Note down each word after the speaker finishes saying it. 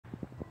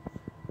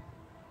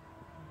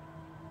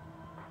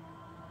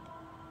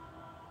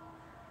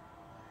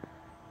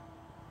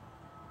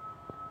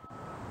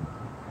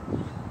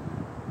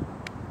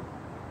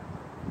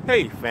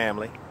Hey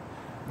family,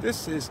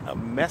 this is a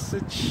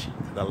message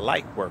to the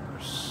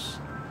Lightworkers.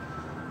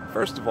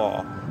 First of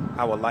all,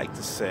 I would like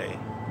to say,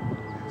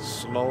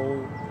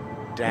 slow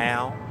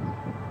down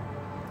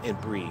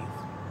and breathe,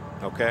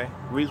 okay?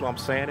 The reason why I'm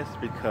saying this is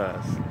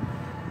because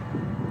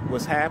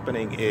what's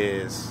happening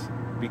is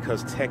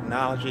because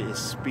technology is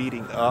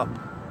speeding up,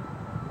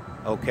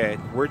 okay?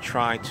 We're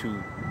trying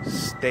to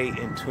stay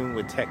in tune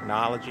with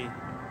technology,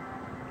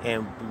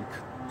 and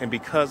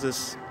because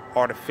it's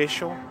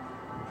artificial,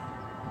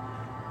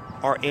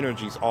 our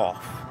energy's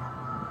off.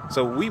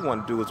 So what we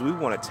want to do is we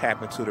want to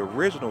tap into the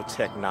original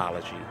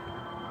technology,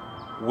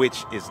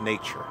 which is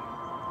nature.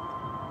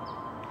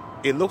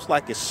 It looks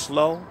like it's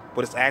slow,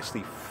 but it's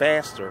actually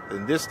faster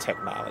than this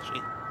technology,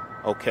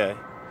 okay?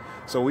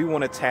 So we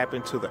want to tap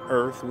into the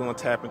earth, we want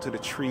to tap into the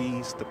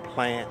trees, the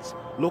plants,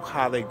 look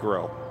how they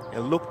grow,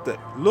 and look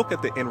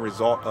at the end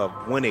result of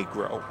when they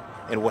grow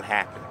and what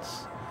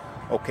happens,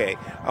 okay?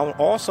 I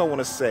also want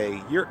to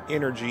say your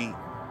energy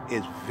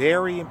is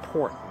very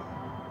important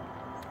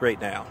right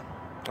now,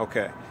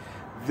 okay?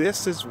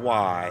 This is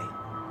why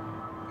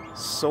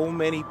so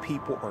many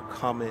people are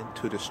coming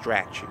to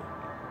distract you,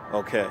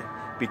 okay?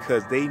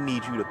 Because they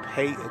need you to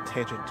pay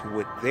attention to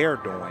what they're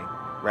doing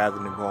rather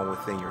than going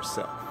within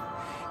yourself.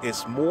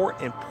 It's more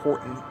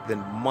important than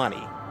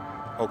money,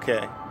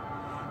 okay?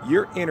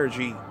 Your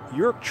energy,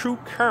 your true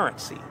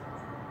currency,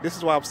 this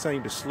is why I'm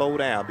saying to slow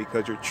down,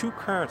 because your true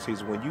currency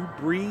is when you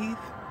breathe.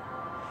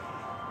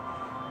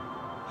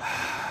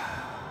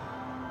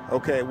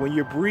 Okay, when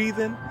you're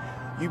breathing,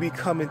 you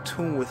become in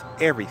tune with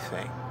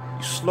everything.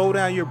 You slow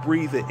down your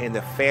breathing, and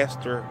the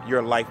faster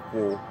your life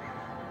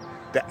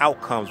the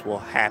outcomes will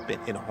happen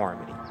in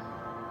harmony.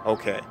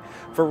 Okay,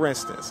 for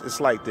instance, it's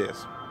like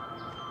this.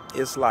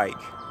 It's like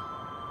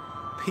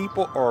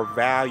people are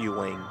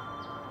valuing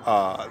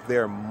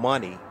their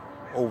money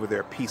over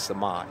their peace of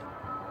mind.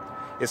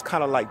 It's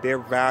kind of like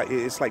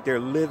it's like they're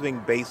living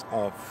based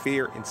on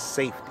fear and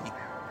safety.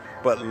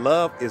 But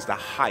love is the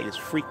highest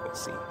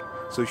frequency.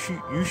 So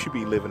you should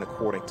be living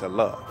according to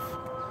love,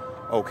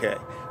 okay?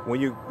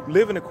 When you're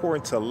living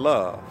according to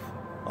love,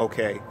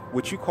 okay,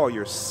 what you call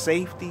your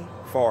safety,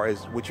 far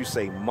as what you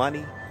say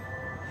money.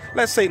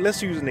 Let's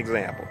use an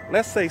example.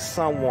 Let's say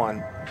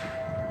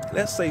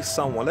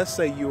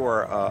you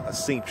are a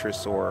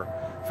seamstress or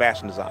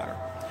fashion designer,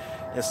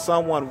 and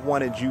someone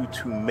wanted you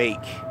to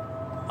make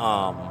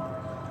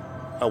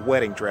a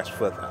wedding dress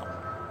for them.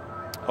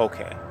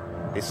 Okay,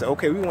 they say,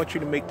 okay, we want you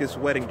to make this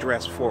wedding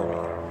dress for me.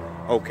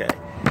 Okay.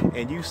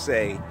 And you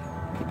say,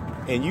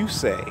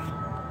 it's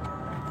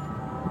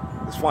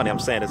funny, I'm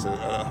saying this,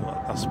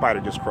 a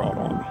spider just crawled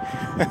on me.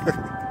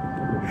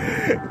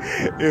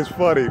 It's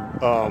funny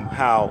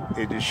how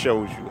it just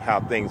shows you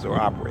how things are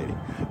operating.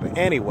 But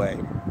anyway,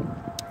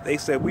 they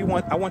said,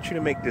 I want you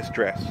to make this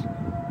dress.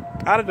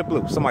 Out of the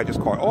blue, somebody just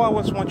called, oh, I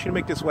just want you to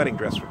make this wedding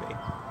dress for me,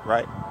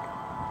 right?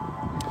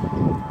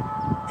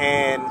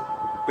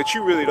 But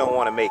you really don't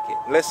want to make it.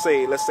 Let's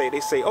say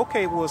they say,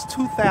 okay, well, it's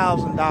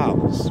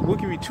 $2,000. We'll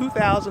give you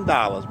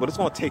 $2,000, but it's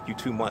going to take you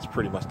 2 months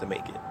pretty much to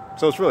make it.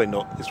 So it's really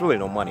no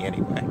money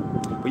anyway.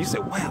 But you say,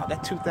 wow,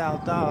 that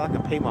 $2,000, I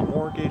can pay my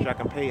mortgage, I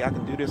can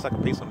do this, I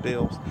can pay some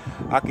bills,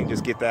 I can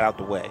just get that out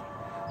the way.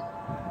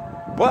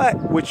 But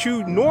what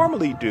you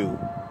normally do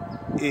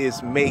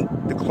is make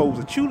the clothes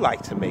that you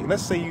like to make.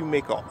 Let's say you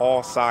make an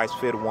all size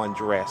fit one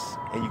dress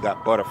and you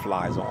got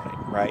butterflies on it,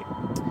 right?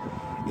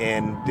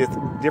 And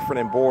different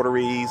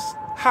embroideries,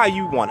 how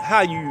you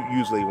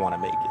usually want to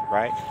make it,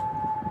 right?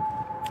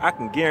 I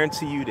can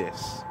guarantee you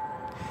this.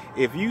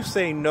 If you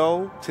say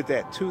no to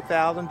that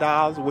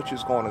 $2,000,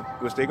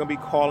 which they're gonna be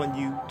calling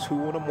you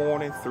 2 in the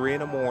morning, 3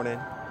 in the morning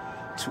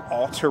to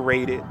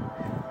alterate it,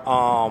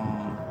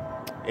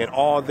 and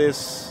all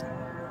this,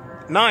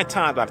 9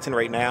 times out of 10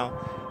 right now,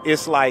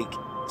 it's like,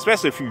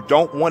 especially if you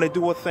don't want to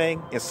do a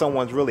thing and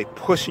someone's really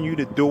pushing you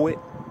to do it,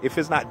 if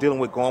it's not dealing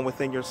with going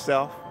within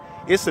yourself,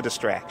 it's a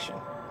distraction.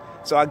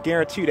 So I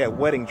guarantee you that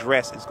wedding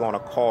dress is going to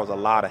cause a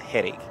lot of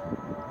headache,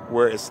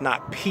 where it's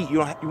not peace. You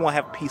won't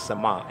have peace of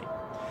mind.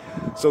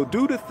 So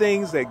do the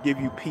things that give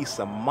you peace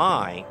of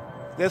mind.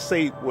 Let's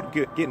say,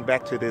 getting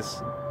back to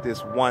this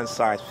one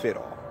size fit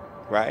all,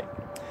 right?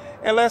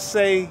 And let's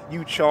say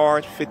you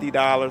charge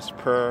 $50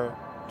 per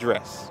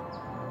dress,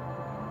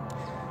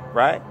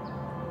 right?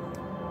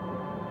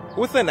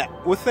 Within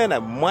a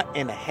month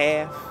and a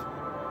half,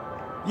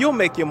 you'll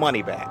make your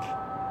money back.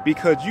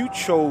 Because you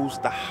chose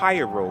the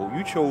higher road.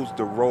 You chose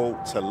the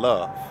road to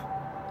love.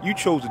 You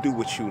chose to do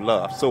what you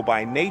love. So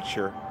by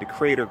nature, the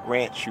Creator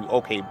grants you,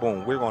 okay,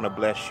 boom, we're going to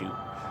bless you.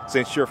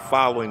 Since you're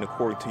following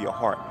according to your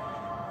heart,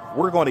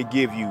 we're going to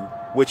give you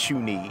what you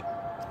need.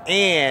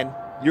 And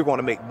you're going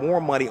to make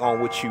more money on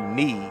what you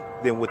need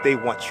than what they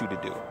want you to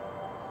do.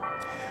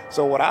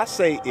 So what I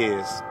say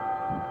is,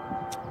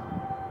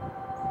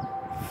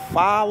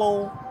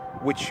 follow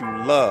what you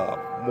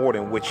love more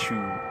than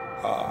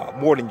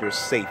more than your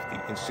safety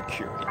and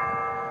security.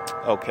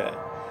 Okay.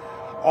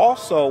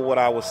 Also, what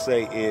I would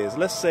say is,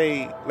 let's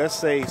say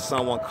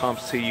someone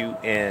comes to you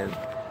and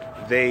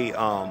they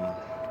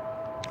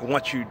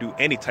want you to do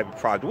any type of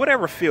project,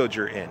 whatever field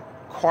you're in.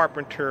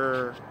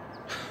 Carpenter,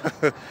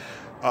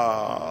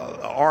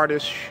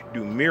 artist,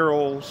 do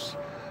murals,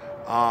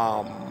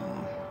 a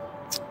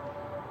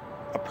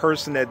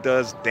person that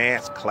does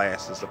dance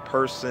classes, a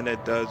person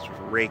that does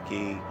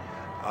Reiki,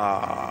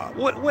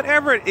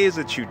 whatever it is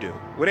that you do,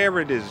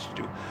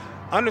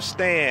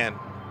 understand,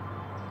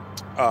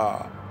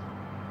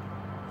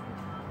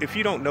 if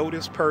you don't know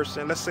this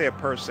person, let's say a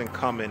person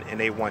coming and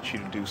they want you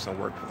to do some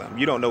work for them.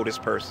 You don't know this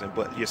person,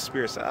 but your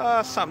spirit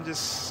says, something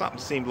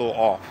seemed a little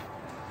off.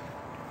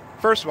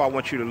 First of all, I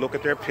want you to look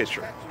at their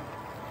picture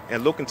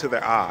and look into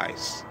their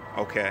eyes,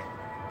 okay,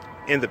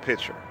 in the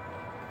picture.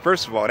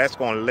 First of all, that's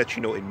going to let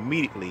you know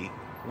immediately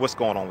what's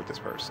going on with this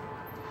person.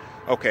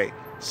 Okay,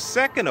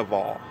 second of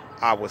all,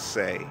 I would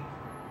say,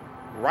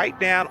 write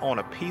down on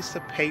a piece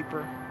of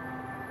paper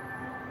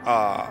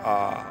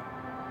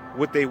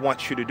what they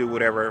want you to do,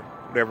 whatever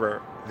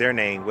their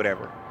name,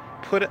 whatever.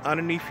 Put it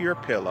underneath your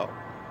pillow.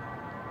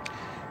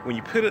 When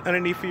you put it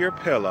underneath your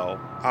pillow,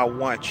 I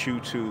want you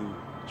to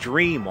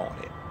dream on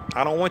it.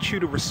 I don't want you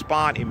to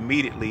respond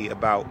immediately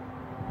about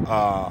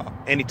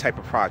any type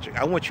of project.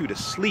 I want you to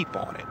sleep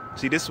on it.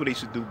 See, this is what they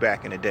used to do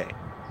back in the day.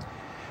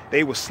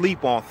 They would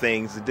sleep on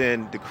things, and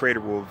then the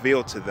Creator will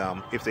reveal to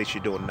them if they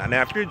should do it.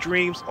 Now, if your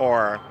dreams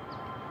are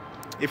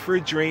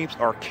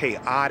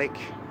chaotic,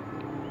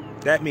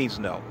 that means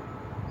no.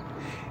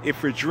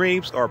 If your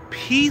dreams are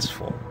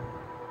peaceful,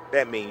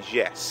 that means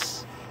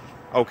yes.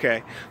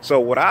 Okay. So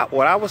what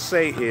I would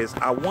say is,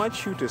 I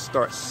want you to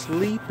start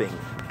sleeping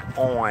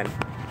on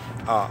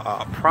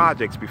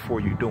projects before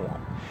you do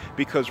them,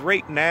 because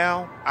right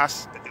now, a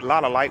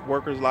lot of light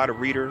workers, a lot of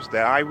readers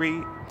that I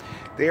read,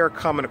 they are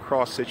coming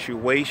across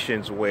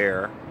situations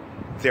where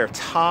their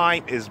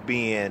time is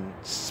being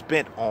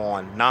spent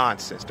on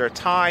nonsense. Their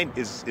time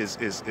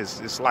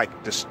is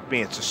like just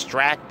being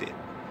distracted,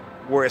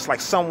 where it's like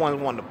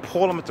someone wanting to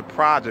pull them into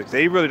projects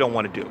they really don't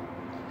want to do.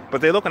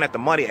 But they're looking at the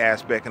money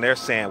aspect and they're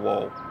saying,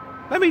 well,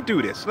 let me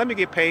do this. Let me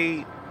get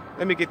paid.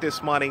 Let me get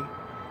this money.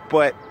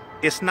 But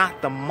it's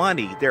not the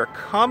money. They're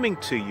coming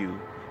to you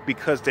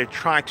because they're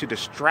trying to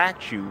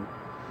distract you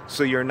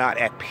so you're not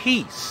at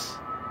peace.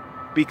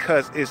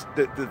 Because it's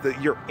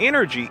your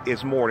energy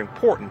is more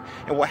important.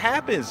 And what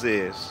happens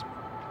is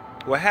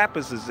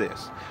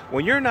this.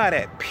 When you're not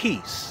at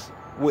peace,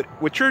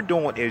 what you're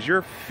doing is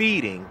you're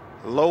feeding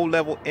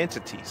low-level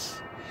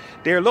entities.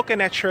 They're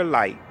looking at your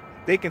light.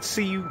 They can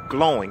see you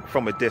glowing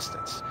from a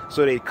distance.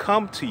 So they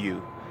come to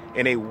you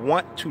and they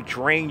want to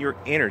drain your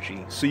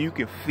energy so you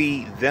can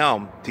feed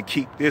them to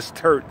keep this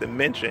third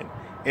dimension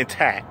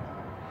intact,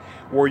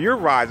 where you're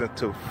rising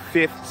to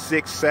 5th,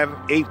 6th,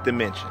 7th, 8th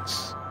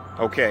dimensions.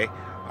 Okay,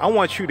 I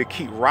want you to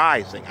keep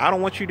rising. I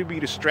don't want you to be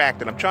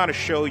distracted. I'm trying to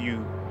show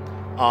you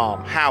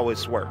how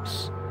it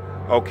works.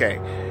 Okay,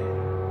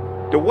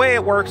 the way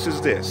it works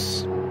is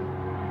this: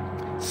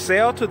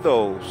 sell to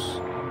those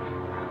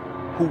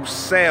whose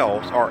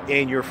cells are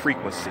in your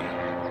frequency.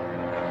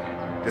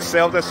 The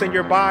cells that's in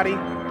your body,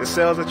 the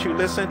cells that you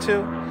listen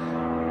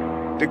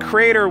to, the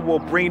Creator will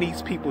bring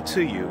these people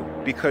to you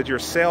because your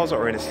cells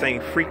are in the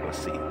same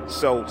frequency.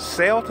 So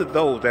sell to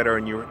those that are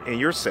in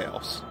your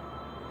cells.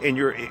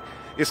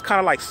 It's kind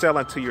of like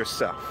selling to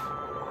yourself.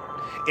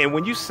 And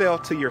when you sell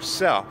to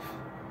yourself,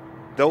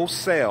 those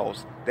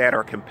cells that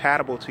are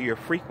compatible to your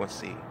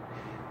frequency,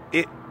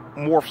 it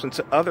morphs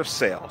into other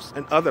cells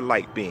and other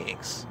light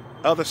beings,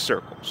 other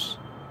circles.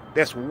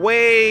 That's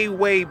way,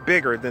 way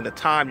bigger than the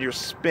time you're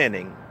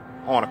spending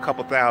on a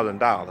couple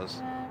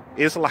 $1,000s.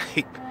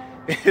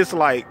 It's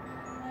like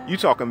you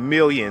talking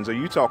millions, or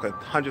you talking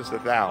hundreds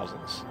of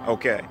thousands.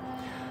 Okay,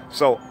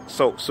 so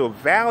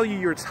value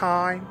your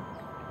time.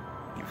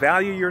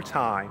 Value your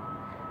time.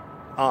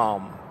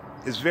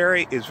 Is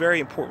very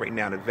important right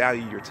now to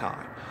value your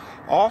time.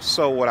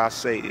 Also, what I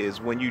say is,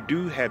 when you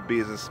do have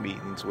business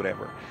meetings,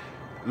 whatever,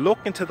 look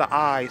into the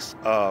eyes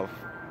of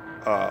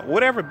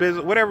whatever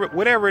business,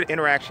 whatever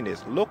interaction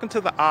is. Look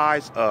into the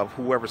eyes of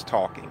whoever's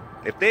talking.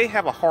 If they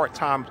have a hard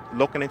time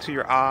looking into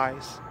your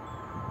eyes,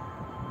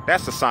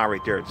 that's the sign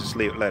right there. Just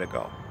let it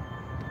go.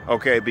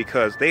 Okay,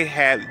 because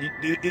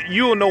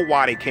you'll know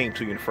why they came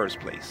to you in the first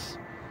place.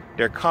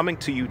 They're coming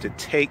to you to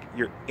take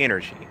your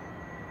energy.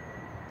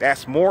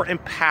 That's more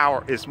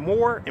it's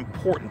more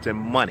important than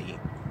money.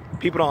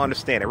 People don't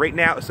understand it. Right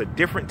now, it's a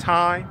different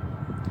time.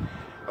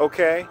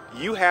 Okay,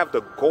 you have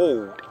the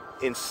gold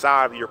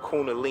inside of your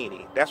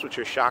kundalini. That's what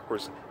your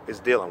chakras is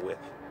dealing with.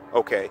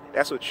 Okay,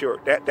 that's what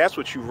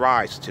you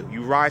rise to.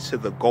 You rise to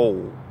the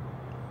gold.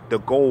 The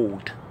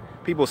gold.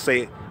 People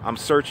say, I'm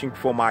searching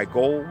for my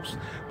goals,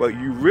 but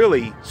you're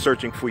really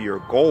searching for your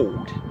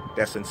gold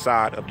that's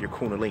inside of your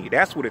kundalini.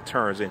 That's what it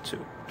turns into.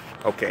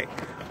 Okay,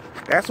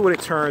 that's what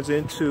it turns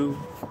into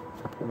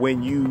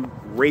when you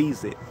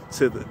raise it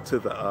to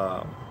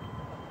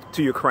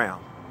your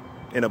crown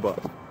and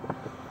above.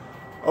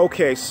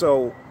 Okay,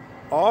 so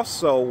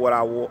also what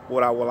I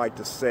would like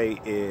to say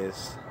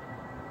is,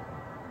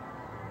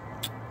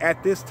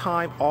 at this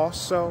time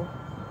also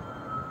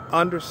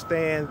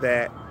understand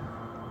that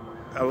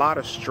a lot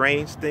of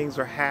strange things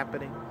are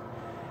happening.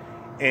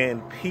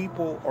 And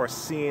people are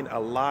seeing a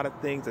lot of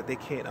things that they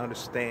can't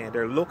understand.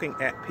 They're looking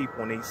at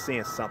people and they're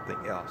seeing something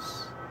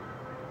else.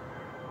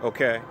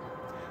 Okay?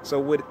 So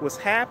what's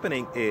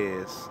happening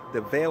is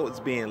the veil is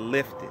being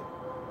lifted.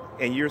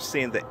 And you're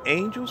seeing the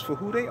angels for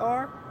who they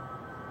are,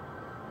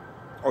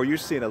 or you're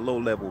seeing a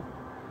low-level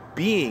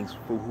beings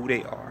for who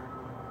they are.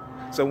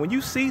 So when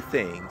you see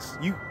things,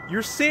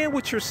 you're seeing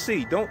what you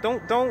see.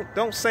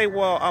 Don't say,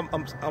 well,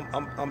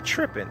 I'm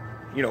tripping.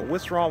 You know,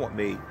 what's wrong with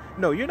me?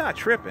 No, you're not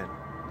tripping.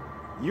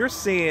 You're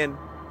seeing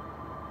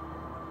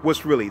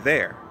what's really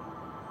there.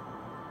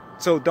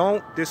 So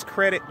don't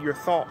discredit your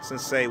thoughts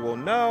and say, well,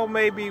 no,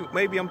 maybe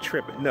I'm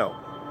tripping. No,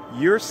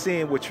 you're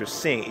seeing what you're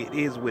seeing. It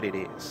is what it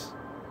is.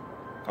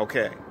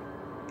 Okay.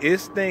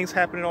 It's things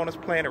happening on this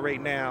planet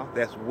right now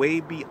that's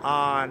way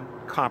beyond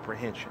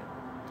comprehension.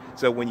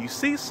 So when you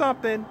see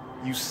something,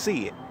 you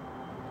see it.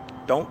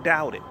 Don't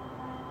doubt it.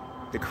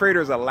 The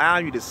Creator is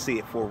allowing you to see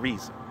it for a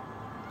reason.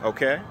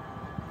 Okay?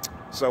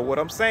 So what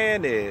I'm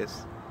saying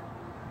is,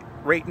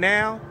 right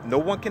now, no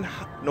one can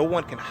hide, no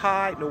one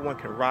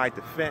can ride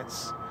the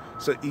fence.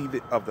 So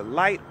either of the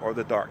light or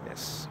the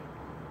darkness.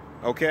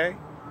 Okay?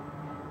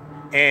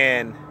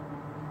 And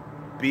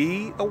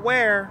be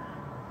aware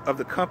of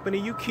the company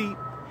you keep.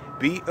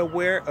 Be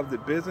aware of the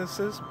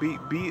businesses.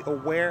 Be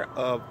aware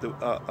of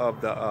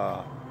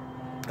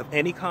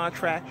any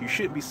contract. You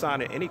shouldn't be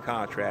signing any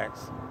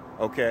contracts.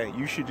 Okay?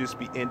 You should just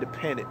be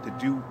independent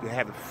to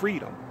have the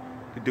freedom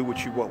to do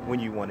what you want when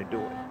you want to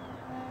do it.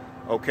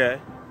 Okay?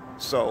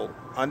 So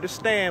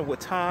understand what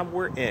time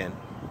we're in.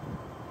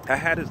 I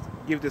had to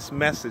give this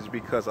message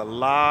because a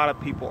lot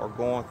of people are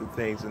going through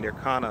things and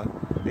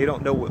they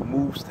don't know what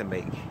moves to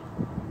make.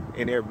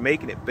 And they're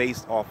making it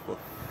based off of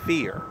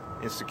fear,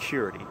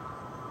 insecurity.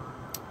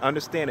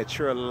 Understand that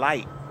you're a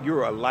light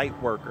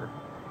worker,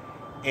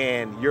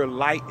 and your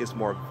light is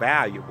more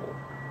valuable.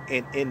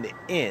 And in the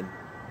end,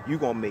 you're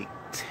going to make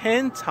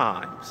 10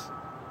 times,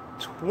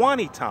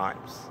 20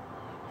 times,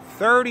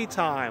 30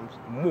 times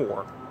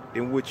more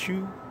than what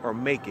you are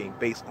making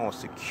based on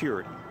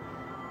security.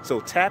 So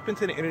tap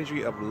into the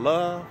energy of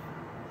love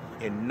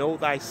and know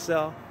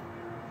thyself,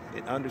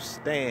 and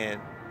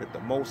understand that the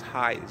Most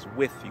High is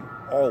with you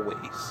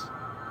always.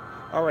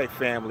 All right,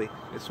 family,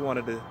 just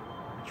wanted to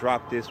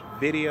drop this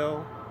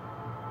video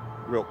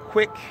real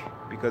quick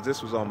because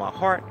this was on my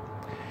heart.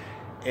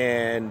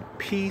 And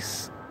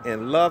peace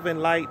and love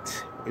and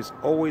light is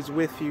always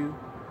with you.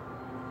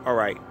 All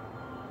right,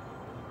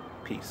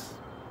 peace.